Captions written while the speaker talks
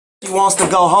She wants to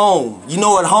go home. You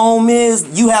know what home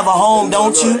is? You have a home,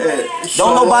 don't you?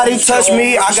 Don't nobody touch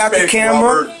me. I got the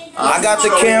camera. I got the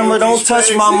camera. Don't touch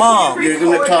my mom. You're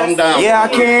gonna calm down. Yeah, I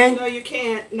can. No, you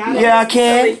can't. Yeah, I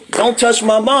can. Don't touch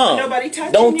my mom. Nobody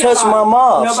touching Don't touch my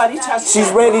mom. Nobody touching. She's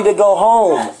ready to go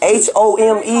home.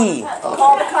 HOME.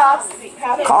 Call the cops.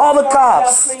 Call the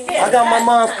cops. I got my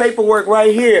mom's paperwork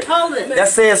right here Hold it. that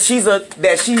says she's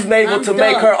able to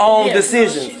make her own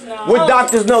decisions. What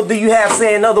doctors know do you have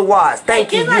saying otherwise?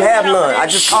 Thank you. You have none. I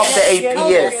just talked to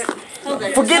APS.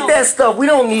 Forget that stuff. We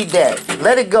don't need that.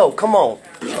 Let it go. Come on.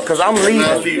 Because I'm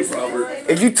leaving.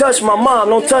 If you touch my mom,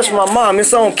 don't touch my mom.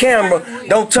 It's on camera.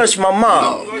 Don't touch my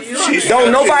mom.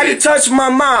 Don't nobody touch my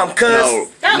mom, cuz.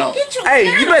 No.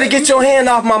 Hey, you better get your hand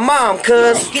off my mom,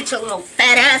 cuz. Get your little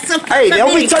fat ass up. Hey,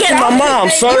 don't be touching my mom,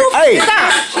 sir. Hey,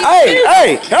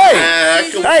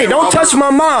 hey, don't touch my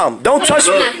mom. Don't touch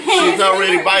me. She's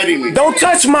already biting me. Don't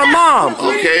touch my mom.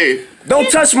 Okay.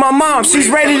 Don't touch my mom. She's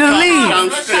ready to leave.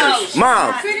 Downstairs.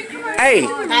 Mom. Hey,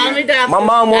 my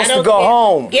mom wants to go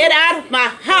home. Get out of my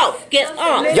house. Get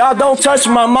off. Y'all don't touch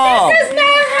my mom. This is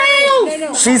my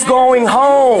house. She's going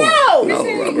home.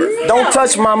 No, Robert. Don't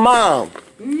touch my mom.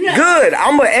 Good.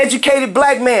 I'm an educated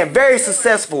black man, very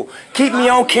successful. Keep me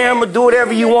on camera, do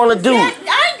whatever you want to do.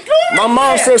 My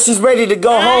mom says she's ready to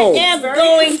go home. I am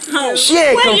going home. She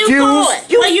ain't Where confused. You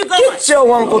going? Where you going? Get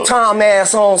your Uncle Tom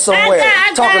ass on somewhere.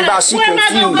 Talking about she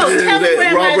confused.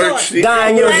 Robert,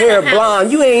 Dyeing your hair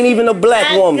blonde. You ain't even a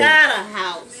black woman. I got a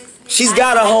house. She's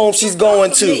got a home she's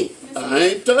going to. I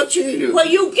ain't touching you. Well,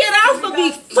 you get off of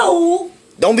me, fool.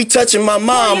 Don't be touching my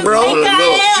mom, bro.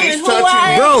 She's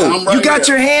touching Bro, you got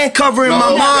your hand covering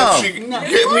my mom. Give me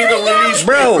the release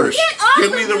papers.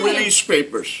 Give me the release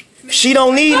papers. She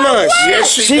don't need none.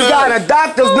 Yes, she does. got a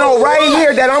doctor's note right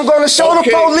here that I'm going to show the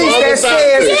police that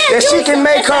says that she can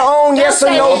make her own yes or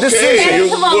no decision.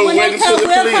 We're waiting for the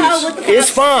police. It's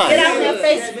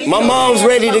fine. My mom's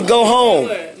ready to go home.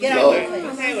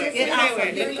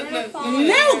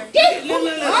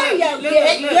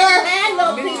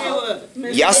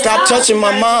 Y'all stop touching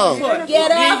my mom.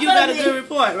 Get off You got a of me. good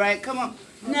report, right? Come on.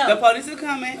 No. The police are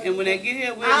coming, and when they get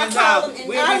here, we'll resolve it.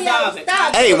 We'll resolve it.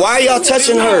 Hey, why are y'all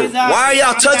touching her? Why are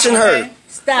y'all touching her? The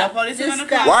Stop. police are Just gonna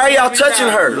stop. come. Why are y'all touching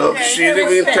her? Look, she's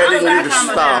even telling you to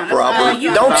stop, Robert.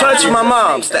 Don't touch my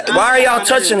mom. Why are y'all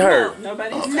touching her? No,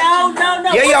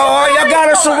 no. Yeah, y'all are. Y'all got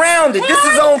her surrounded. This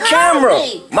is on camera.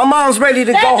 My mom's ready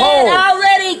to go That man home.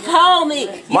 already called me.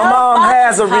 My Your mom father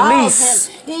has a called release.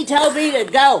 him. He told me to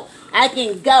go. I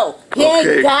can go. He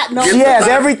Okay. ain't got no. She has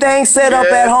everything set up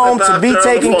at home to be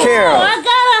taken care Oh, of. I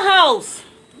got a house.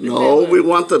 No, we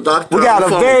want the doctor. We got on a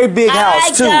the phone. very big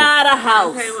house I too. got a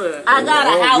house. I got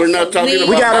a house. We're not talking Please.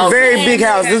 We got a about very big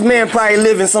house. This man probably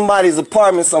live in somebody's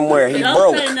apartment somewhere. He Don't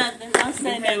broke. say nothing. Don't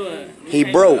say nothing. He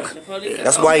broke.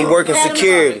 That's why he working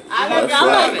security. I'm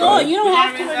not going. You don't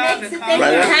have to sit there.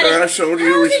 Right after I showed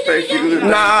you respect, you're gonna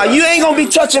Nah, you ain't gonna be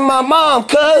touching my mom,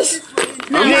 cuz.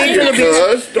 You ain't gonna be.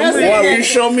 Because why you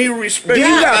show me respect? Do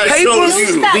you got I showed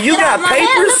papers? you. Do you got Look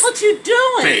papers? what you're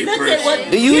doing. Look at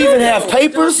what Do you even have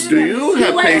papers? Do you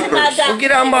have wait till my papers? doctor- Well,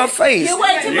 get out of my face. You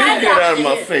wait till You my get out of doctor.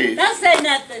 my face. Don't say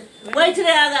nothing. Wait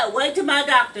till my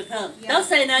doctor comes. Don't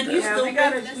say nothing. You We stupid.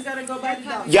 gotta go by the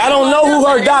doctor. Y'all don't know who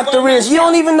her doctor is. You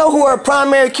don't even know who her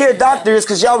primary care doctor is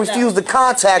because y'all refuse to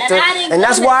contact her. And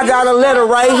that's why I got a letter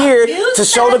right here to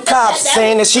show the cops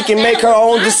saying that she can make her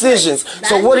own decisions.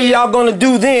 So what are y'all going to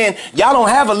do then? Y'all don't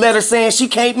have a letter saying she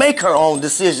can't make her own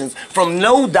decisions from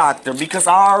no doctor because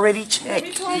I already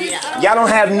checked. Y'all don't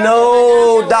have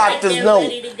no doctor's note.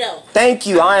 Ready to go. Thank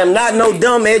you. I am not no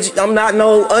dumb I'm not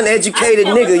no uneducated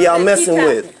nigga y'all messing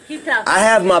with. Keep talking. I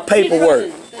have my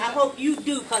paperwork. I hope you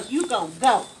do, because you gonna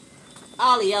go.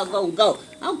 All of y'all gonna go.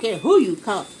 I don't care who you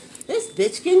call. This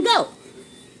bitch can go.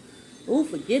 Oh,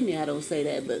 forgive me, I don't say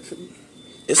that, but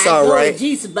It's I all know right.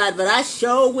 Jesus about it, but I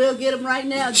sure will get him right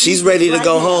now. She's Jesus ready to right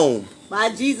go now. home. My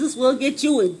Jesus will get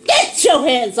you, and get your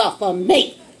hands off of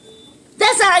me.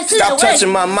 That's how I see Stop it. touching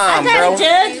my mom, I bro. got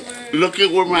it, Judge. Look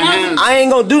at where my hands. I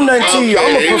ain't gonna do nothing to you.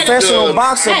 I'm a Okay, professional good.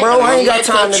 boxer, bro. I ain't got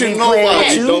time to be playing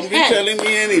with you. Don't be telling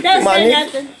me anything. Don't My say nigga.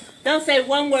 nothing. Don't say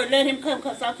one word. Let him come,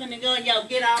 because I'm finna go, and y'all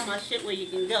get all my shit where you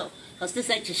can go. Because this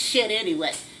ain't your shit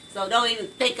anyway. So don't even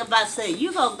think about saying,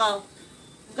 you gonna go.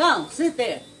 Go, sit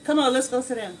there. Come on, let's go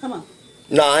sit down. Come on.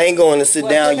 No, I ain't going to sit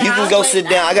down. You can go sit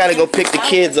down. I gotta go pick the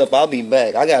kids up. I'll be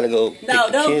back. I gotta go pick No,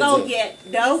 the don't kids go up.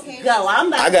 yet. Don't go. I'm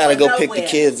not I gotta going go pick the nowhere.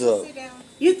 kids up.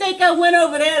 You think I went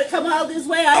over there to come all this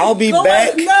way? I'll be going,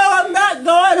 back. No, I'm not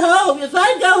going home. If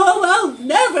I go home, I'll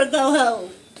never go home.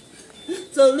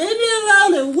 So leave me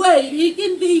alone and wait. He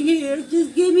can be here.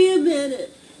 Just give me a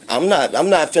minute. I'm not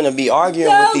finna be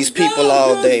arguing with these people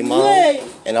all day, Mom.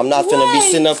 And I'm not finna be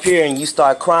sitting up here and you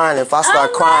start crying. If I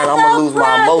start crying, I'm gonna lose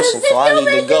my emotion. So I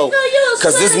need to go.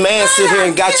 Cause this man sit here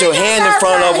and got your hand in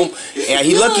front of him, and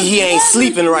he lucky he ain't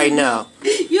sleeping right now.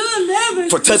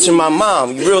 For touching my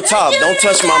mom. Real talk. Don't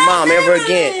touch my mom ever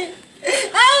again.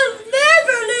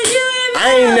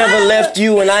 I ain't never left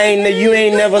you, and you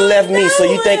ain't never left me. So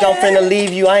you think I'm finna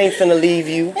leave you? I ain't finna leave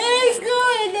you.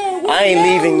 I ain't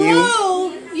leaving you.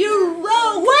 You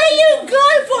wrong. Where are you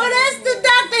going for? That's the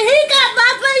doctor. He got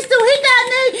my place too. He got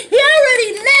me. He already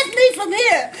left me from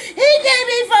here. He gave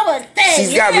me from a thing.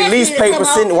 She's got release papers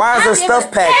sitting. Why is her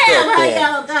stuff packed up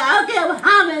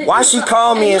then? Why she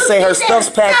call me and say her stuff's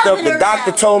packed up? The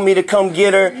doctor told me to come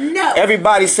get her. No.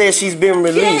 Everybody says she's been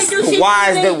released.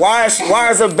 Why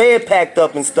is her bed packed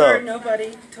up and stuff?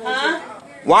 Nobody told you.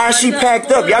 Why is she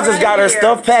packed up? Y'all just got her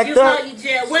stuff packed up?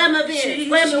 Where my bed?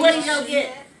 Where you gonna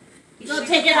get? You gonna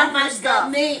take it off my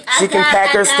stuff? She can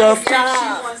pack her stuff. She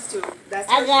wants to. That's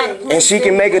her thing. And she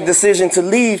can make a decision to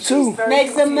leave too. Make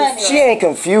some money. She ain't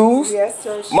confused. Yes,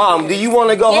 sir. Mom, do you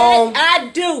want to go home? I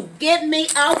do. Get me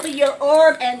off of your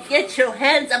orb and get your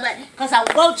hands up, because I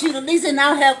want you to listen.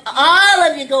 I'll have all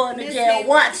of you going to jail.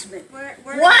 Watch me.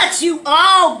 Watch you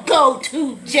all go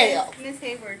to jail. Miss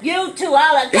Hayward. You too.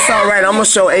 All of you. It's all right. I'm gonna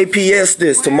show APS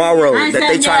this tomorrow that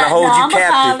they trying to hold you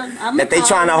captive. That they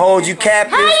trying to hold you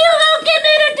captive. How you gonna get me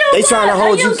to do They trying to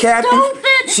hold you captive.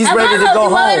 She's ready to go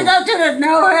home. You want me to go to the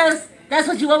nurse? That's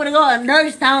what you want me to go, a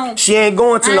nursing home. She ain't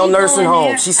going to no nursing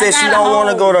home. She said she don't want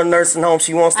to go to a nursing home.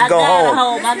 She wants to go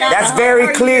home. That's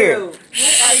very clear.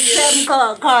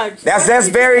 That's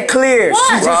very clear.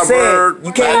 She just said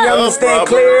you can't understand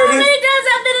clarity.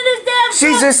 She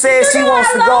just said she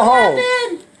wants to go home.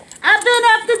 I've been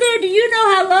up to there. Do you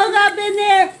know how long I've been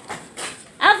there?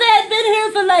 I've been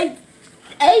here for like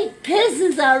 8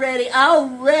 pisses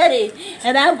already,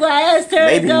 and I'm going to ask her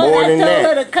Maybe to go, more and than I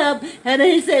told that. her to come, and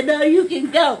he said, no, you can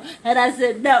go, and I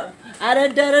said, no, I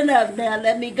done enough now,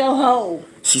 let me go home.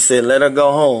 She said let her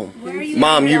go home. Where are you?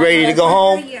 Mom, you ready to go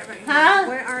home? Huh?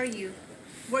 Where are you?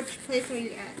 What place are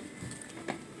you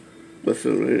at? What's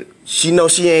it? She know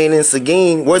she ain't in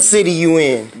Seguin. What city you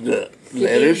in?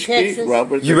 Let her speak, Texas.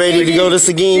 Robert. You ready to go to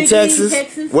Seguin, Texas?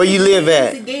 Where you live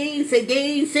at?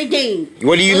 Seguin.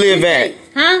 Where do you live at?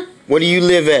 Huh? Where do you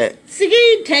live at?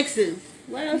 Seguin, Texas.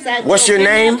 Where else I What's go? your Been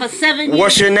there name? For 7 years.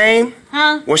 What's your name?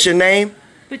 Huh? What's your name?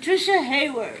 Patricia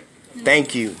Hayward.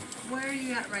 Thank you. Where are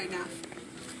you at right now?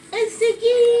 In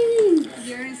Seguin.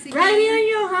 You're in Seguin. Right here in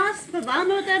your hospital. I don't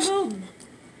know what that room.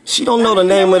 She don't know the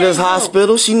name of this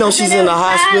hospital. She knows she's in the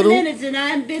hospital. 5 minutes and I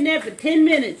haven't been there for 10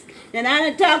 minutes. And I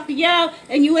done talked to y'all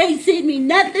and you ain't seen me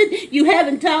nothing. You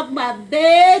haven't talked my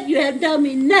bed. You haven't told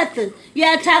me nothing. You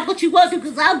gotta talk what you want to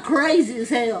because I'm crazy as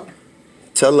hell.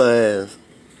 Tell her ass.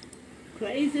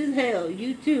 Crazy as hell.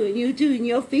 You too. And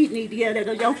your feet need to get there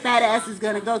because your fat ass is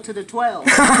gonna go to the 12.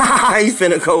 You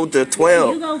finna go to You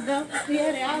 12. gonna go?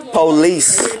 Yeah, I'll go.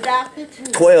 Police. And your doctor too.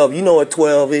 12. You know what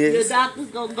 12 Your is. doctor's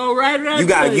gonna go right around. You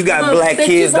got black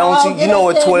kids, don't you? You know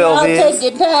what 12 is.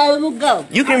 Take your time and go.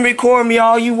 You can record me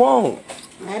all you want.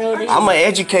 I don't I'm an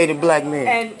educated black man.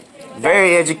 And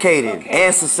Very educated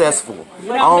and successful. I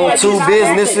don't own know. 2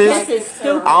 businesses. This is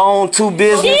stupid. I own 2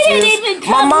 businesses. even My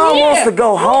come mom here. wants to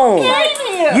go home.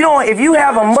 Here. You don't. If you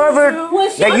have a mother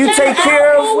that you take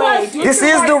care of, this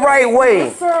is the right way.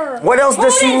 What else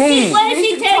does she need? Where did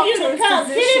she tell you to come?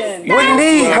 What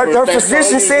need? Her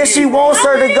physician says she wants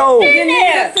her to go.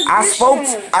 I spoke.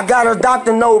 I got her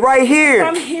doctor note right here.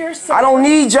 I'm here, sir. I don't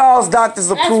need y'all's doctor's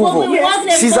what approval. we want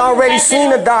them She's to already do.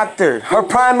 seen a doctor. Her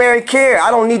primary care. I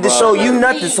don't need to show you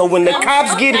nothing. So when the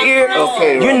cops get here,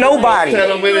 Okay, you're Robert, nobody. don't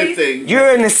tell them anything.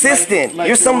 You're an assistant.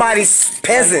 You're somebody's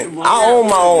peasant. I own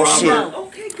my own shit.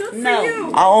 Okay, good for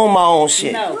you. I own my own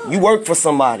shit. No. You work for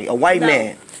somebody, a white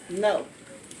man. No.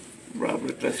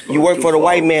 Robert, that's You work for the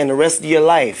white man the rest of your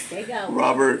life. They go.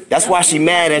 Robert, That's why she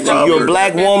mad at you. You're a Robert.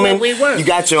 black That's woman. what we work. You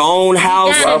got your own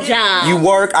house. got a job. You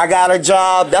work. I got a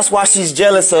job. That's why she's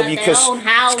jealous of you Got their own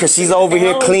house, because she's over their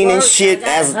here own cleaning work. shit I got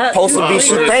as her. supposed to be.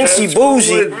 She Robert, thinks she that's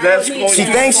bougie. that's going She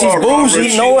too thinks she's far, Robert.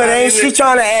 bougie. No, it not ain't. even- She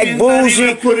trying to act she's not bougie.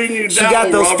 even putting you She down,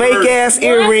 got those Robert. fake ass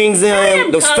earrings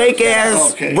in, those fake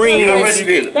ass Okay, we already rings, did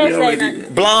it. We Don't say already nothing. did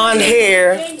it. blonde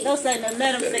hair. Don't say nothing.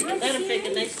 Let them think. Let them think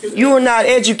they stupid. You are not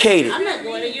educated. I'm not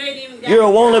going there. You ain't even got You're a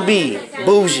a wannabe, job.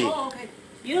 bougie.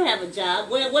 You don't have a job.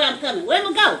 Where I'm coming? Where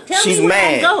am I go? Tell She's me where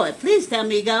mad. I'm going. Please tell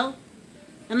me go.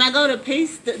 Am I going to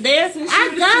peace there?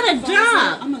 I got a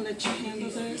job. I'm gonna let you handle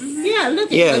this. Yeah,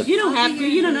 look at Yeah. this. You don't have to.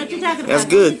 You don't know what you're talking about. That's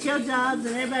good. Get your jobs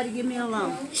and everybody give me a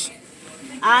loan.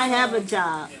 I have a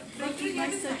job. At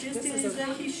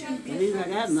least I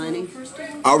got money.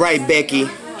 All right, Becky.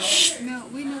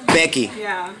 Becky.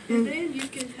 Yeah. And then you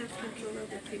can have control of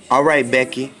the patient. All right,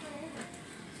 Becky.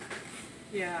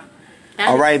 Yeah.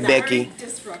 All right, Becky.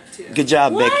 Disruptive. Good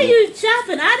job, Why Becky. are you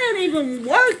shopping? I don't even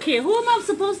work here. Who am I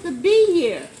supposed to be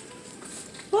here?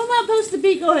 Who am I supposed to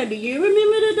be? Go ahead. Do you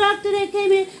remember the doctor that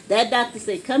came in? That doctor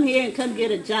said, come here and come get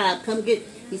a job.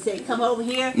 He said, come over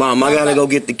here. Mom, I gotta go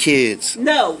get the kids.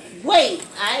 No, wait.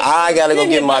 I gotta go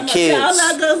get my kids. I'm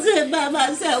not gonna sit by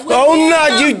myself. Oh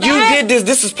no, you did this.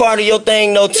 This is part of your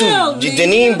thing, though, too. No,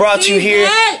 Deneen brought you here.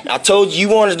 I told you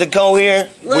wanted to go here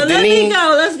Well, with let Deneen. me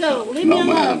go. Let's go. Leave me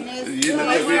alone. You know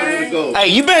where to go. Hey,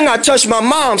 you better not touch my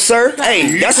mom, sir.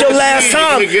 Hey, that's your last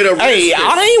time. You get arrested. Hey,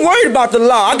 I ain't worried about the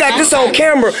law. I got this on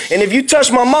camera, and if you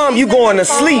touch my mom, you going to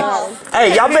sleep.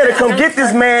 Hey, y'all better come get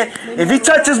this man. If he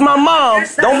touches my mom,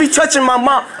 don't be touching my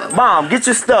mom. Mom, get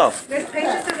your stuff.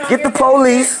 Get the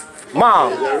police.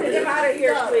 Mom.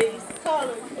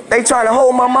 They trying to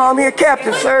hold my mom here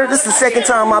captive, sir. This is the second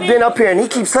time I've been up here, and he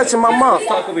keeps touching my mom.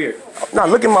 Talk over here. No,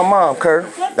 look at my mom, Kerr.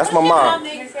 That's my mom.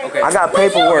 Okay. I got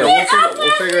paperwork.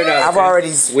 We'll figure it out. I've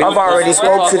already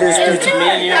spoke to this dude.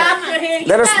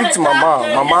 Let her speak to my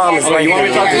mom. My mom is right here.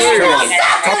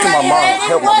 Talk to my mom.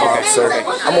 Help my mom, sir.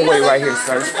 I'm gonna wait right here,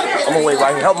 sir. I'm gonna wait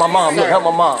right here. Help my mom. Look, help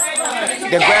my mom.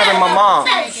 They're grabbing my mom.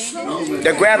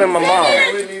 They're grabbing my mom.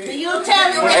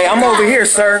 Hey, I'm over here,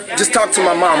 sir. Just talk to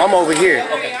my mom. I'm over here.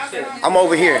 I'm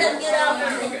over here.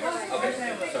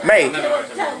 May.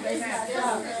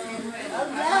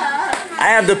 I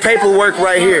have the paperwork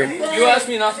right here. You asked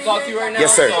me not to talk to you right now.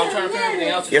 Yes, sir. So I'm trying to figure everything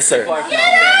else. Yes, sir. Get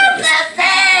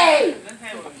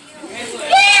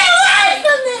away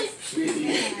from me!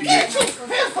 Get your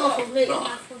grip off of me!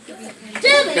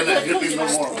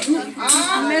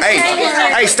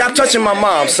 Hey, stop touching my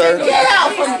mom, sir.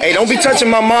 Hey, don't be touching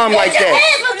my mom like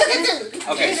that.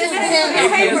 Okay.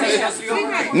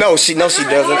 No, she doesn't.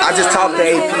 I just talked to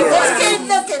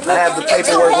APS. I have the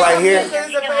paperwork right here.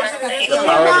 The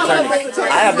power of attorney.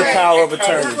 I have the power of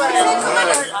attorney.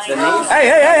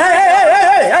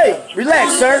 Hey,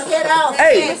 relax, sir.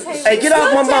 Hey, get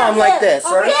off my mom like that,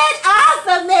 sir. Get off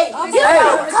of me!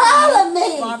 You're calling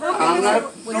me!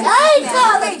 I ain't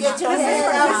calling. Get your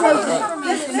head off of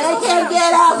me! Make him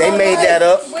get off. They made that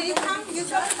up.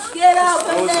 Get off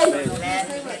of me!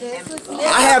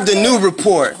 I have the new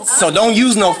report, so don't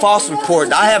use no false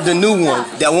report. I have the new one,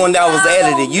 that one that was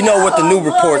edited. You know what the new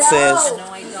report says. Figure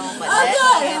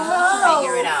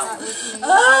it out.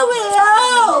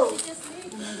 Oh,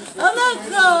 I'm not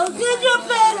going. Get your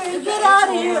battery. Get out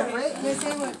of here.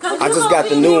 I just got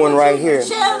the new one right here.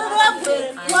 Shell it up with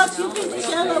it. Once you can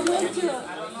shell it with you.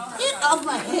 Get off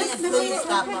my head, please.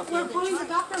 Stop.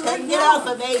 Get off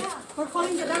of me. We're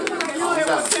calling the doctor right now.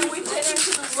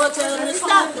 Well, tell him to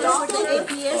stop.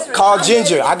 APS. Call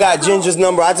Ginger. I got Ginger's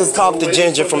number. I just talked to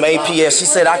Ginger from APS. She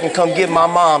said I can come get my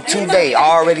mom today. I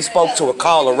already spoke to her.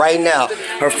 Call her right now.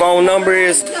 Her phone number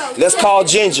is, let's call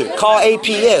Ginger. Call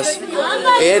APS.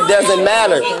 It doesn't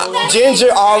matter. Ginger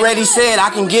already said I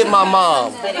can get my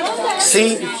mom.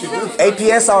 See?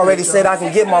 APS already said I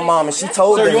can get my mom, and she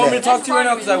told them Sir, you want me to that. talk to you right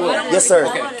now? Because I will. Yes, sir.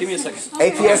 Okay, give me a second.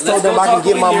 APS told them I can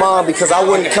get my mom because I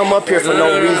wouldn't come up here for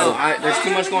no reason. There's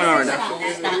too much going on right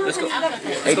now. Let's go.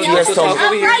 APS told me.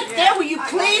 I'm right there. Will you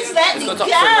please let me go?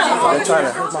 They're trying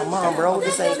to hurt my mom, bro.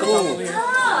 This ain't cool.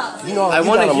 You know, I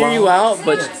want to hear you out,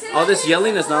 but all this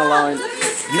yelling is not allowing.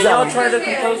 Can y'all got- try to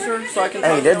compose her so I can?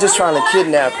 Hey, they're just trying to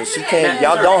kidnap her. She can't.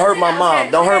 Y'all don't hurt my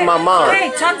mom. Don't hurt my mom. Hey,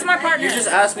 talk to my partner. You just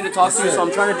asked me to talk to you, so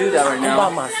I'm trying to do that right I'm by now.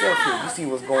 myself here. You see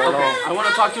what's going on. I want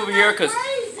to talk to you over here because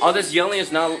all this yelling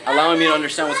is not allowing me to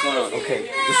understand what's going on. Okay,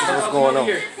 this is what's going on.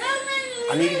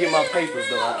 I need to get my papers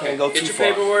though. I can't go Get too your far.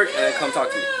 paperwork and then come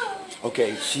talk to me.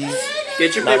 Okay, she's.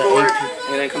 Get your Not an paperwork AP.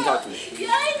 and then come talk to me.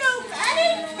 I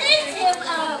didn't pick him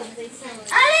up.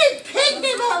 I didn't pick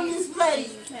him up this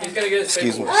place. He's gonna get his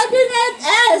Excuse me. paperwork. I didn't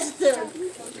ask him.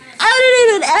 I didn't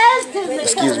even ask him to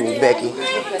Excuse come me, here. Becky. I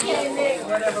didn't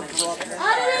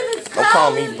even Don't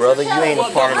call me brother. You ain't a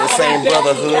part of the same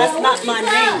brotherhood. That's not my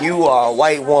name. You are a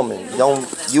white woman.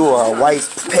 You are a white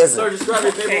Sir, peasant. just grab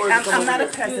your paperwork. and come I'm over not a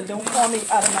here. peasant. Don't call me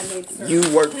out of my name, sir. You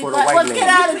work for the But white let's get man.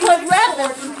 out and quit rapping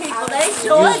from people. They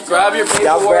sure Grab your Y'all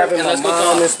paperwork grabbing and my let's go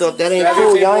mom and talk. stuff. That ain't Grab your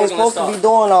cool. Y'all ain't paperwork supposed and to let's be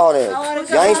doing all that.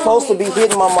 Y'all ain't supposed to be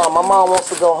hitting my mom. My mom wants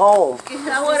to go home.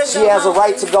 She has a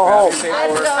right to go home.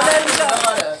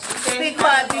 Be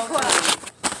quiet, be quiet.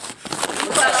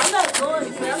 I'm not going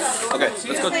to. Okay,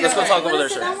 let's go talk over there,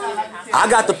 sir. I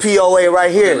got the POA right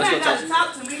here.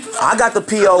 I got the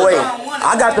POA.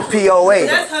 I got the POA.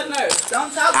 That's her nurse.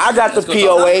 Don't talk to I got the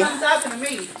POA. Don't talk to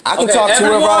me. I can talk to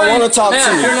whoever I want to talk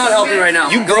Man, you're to. not helping right now.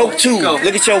 You broke too. Go.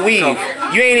 Look at your weave.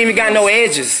 You ain't even got no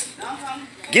edges.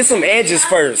 Get some edges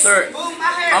first. Sir,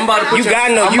 I'm about to put You you.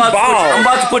 got no. I'm You about to put you- bald. I'm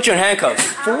about to put you in handcuffs.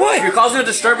 For what? You're causing a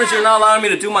disturbance. You're not allowing me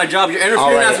to do my job. You're All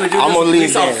interfering right. as we do I'm this gonna with leave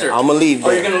police officer. then. I'm gonna leave Oh,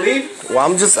 you're then. gonna leave? Well,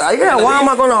 I'm just. Yeah. Why am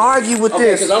I gonna argue with Okay,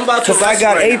 this? because I'm about to Because I arrest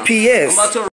got you right now. APS. I'm about to